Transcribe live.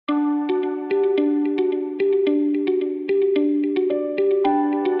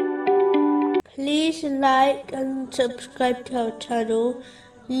Please like and subscribe to our channel.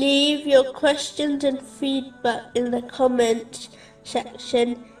 Leave your questions and feedback in the comments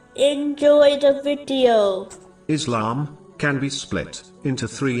section. Enjoy the video. Islam can be split into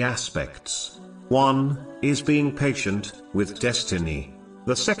three aspects. One is being patient with destiny.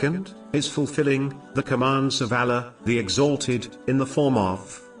 The second is fulfilling the commands of Allah, the Exalted, in the form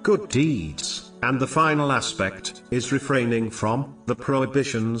of good deeds. And the final aspect is refraining from the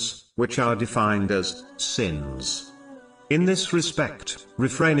prohibitions, which are defined as sins. In this respect,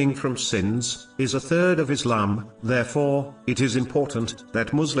 refraining from sins is a third of Islam. Therefore, it is important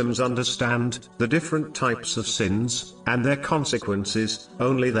that Muslims understand the different types of sins and their consequences.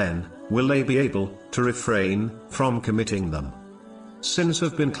 Only then will they be able to refrain from committing them. Sins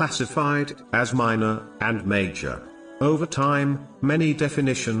have been classified as minor and major. Over time, many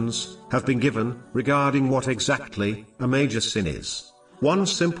definitions have been given regarding what exactly a major sin is. One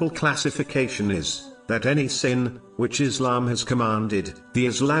simple classification is that any sin which Islam has commanded the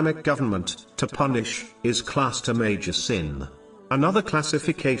Islamic government to punish is classed a major sin. Another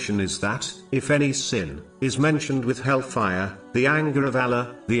classification is that if any sin is mentioned with hellfire, the anger of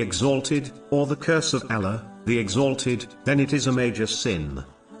Allah, the Exalted, or the curse of Allah, the Exalted, then it is a major sin.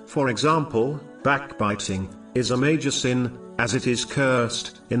 For example, backbiting is a major sin, as it is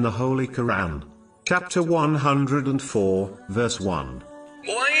cursed in the Holy Quran. Chapter 104, verse 1.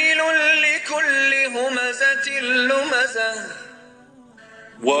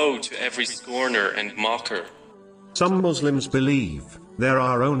 Woe to every scorner and mocker. Some Muslims believe there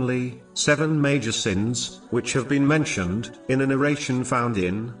are only 7 major sins which have been mentioned in a narration found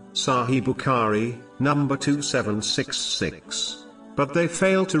in Sahih Bukhari, number 2766. But they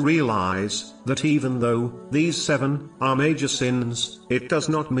fail to realize that even though these 7 are major sins, it does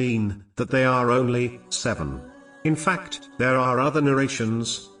not mean that they are only 7. In fact, there are other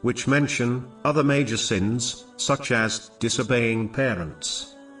narrations which mention other major sins, such as disobeying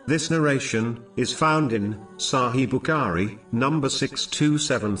parents. This narration is found in Sahih Bukhari, number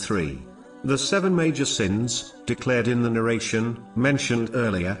 6273. The 7 major sins declared in the narration mentioned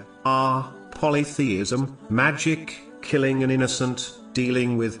earlier are polytheism, magic, killing an innocent,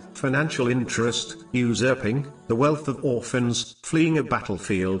 dealing with financial interest, usurping the wealth of orphans, fleeing a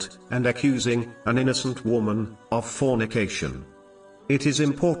battlefield, and accusing an innocent woman of fornication. It is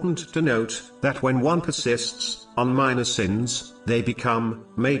important to note that when one persists on minor sins, they become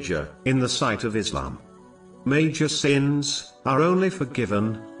major in the sight of Islam. Major sins are only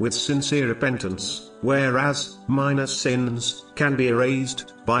forgiven with sincere repentance, whereas minor sins can be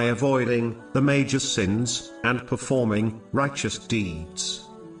erased by avoiding the major sins and performing righteous deeds.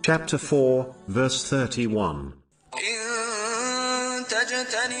 Chapter 4, verse 31.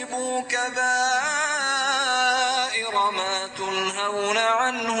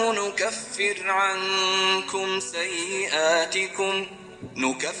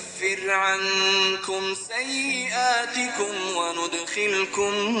 نكفر عنكم سيئاتكم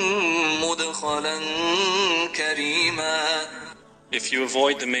وندخلكم مدخلا كريما. If you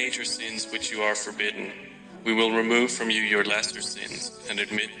avoid the major sins which you are forbidden, we will remove from you your lesser sins and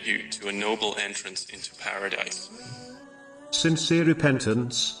admit you to a noble entrance into paradise. Sincere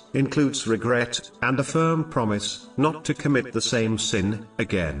repentance includes regret and a firm promise not to commit the same sin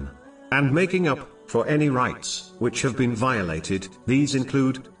again, and making up for any rights which have been violated. These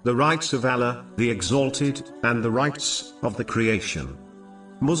include the rights of Allah, the Exalted, and the rights of the creation.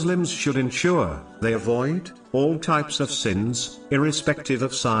 Muslims should ensure they avoid all types of sins, irrespective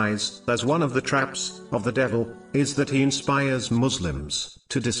of size, as one of the traps of the devil is that he inspires Muslims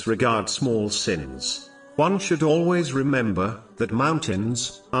to disregard small sins. One should always remember that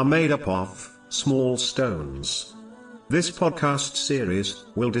mountains are made up of small stones. This podcast series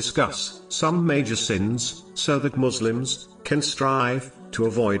will discuss some major sins so that Muslims can strive to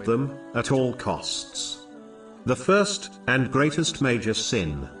avoid them at all costs. The first and greatest major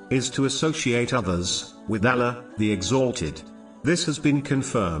sin is to associate others with Allah, the Exalted. This has been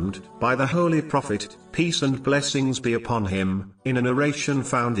confirmed by the Holy Prophet, peace and blessings be upon him, in a narration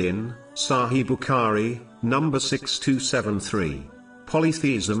found in Sahih Bukhari, number 6273.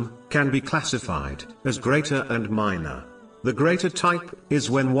 Polytheism can be classified as greater and minor. The greater type is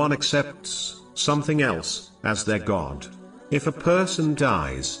when one accepts something else as their God. If a person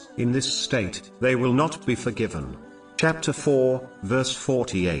dies in this state, they will not be forgiven. Chapter 4, verse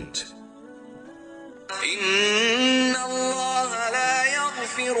 48. إن الله لا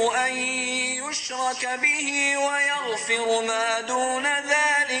يغفر أن يشرك به ويغفر ما دون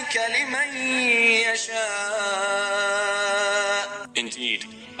ذلك لمن يشاء. Indeed,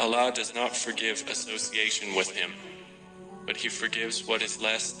 Allah does not forgive association with Him, but He forgives what is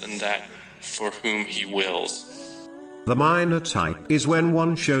less than that for whom he wills. The minor type is when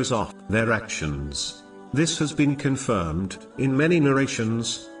one shows off their actions. This has been confirmed in many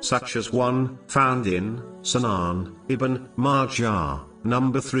narrations, such as one found in Sunan Ibn Majah,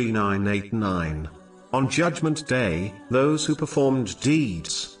 number 3989. On Judgment Day, those who performed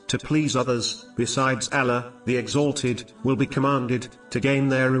deeds to please others besides Allah, the Exalted, will be commanded to gain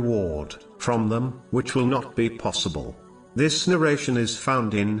their reward from them, which will not be possible. This narration is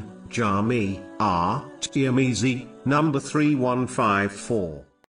found in Jami' at-Tirmizi, number 3154.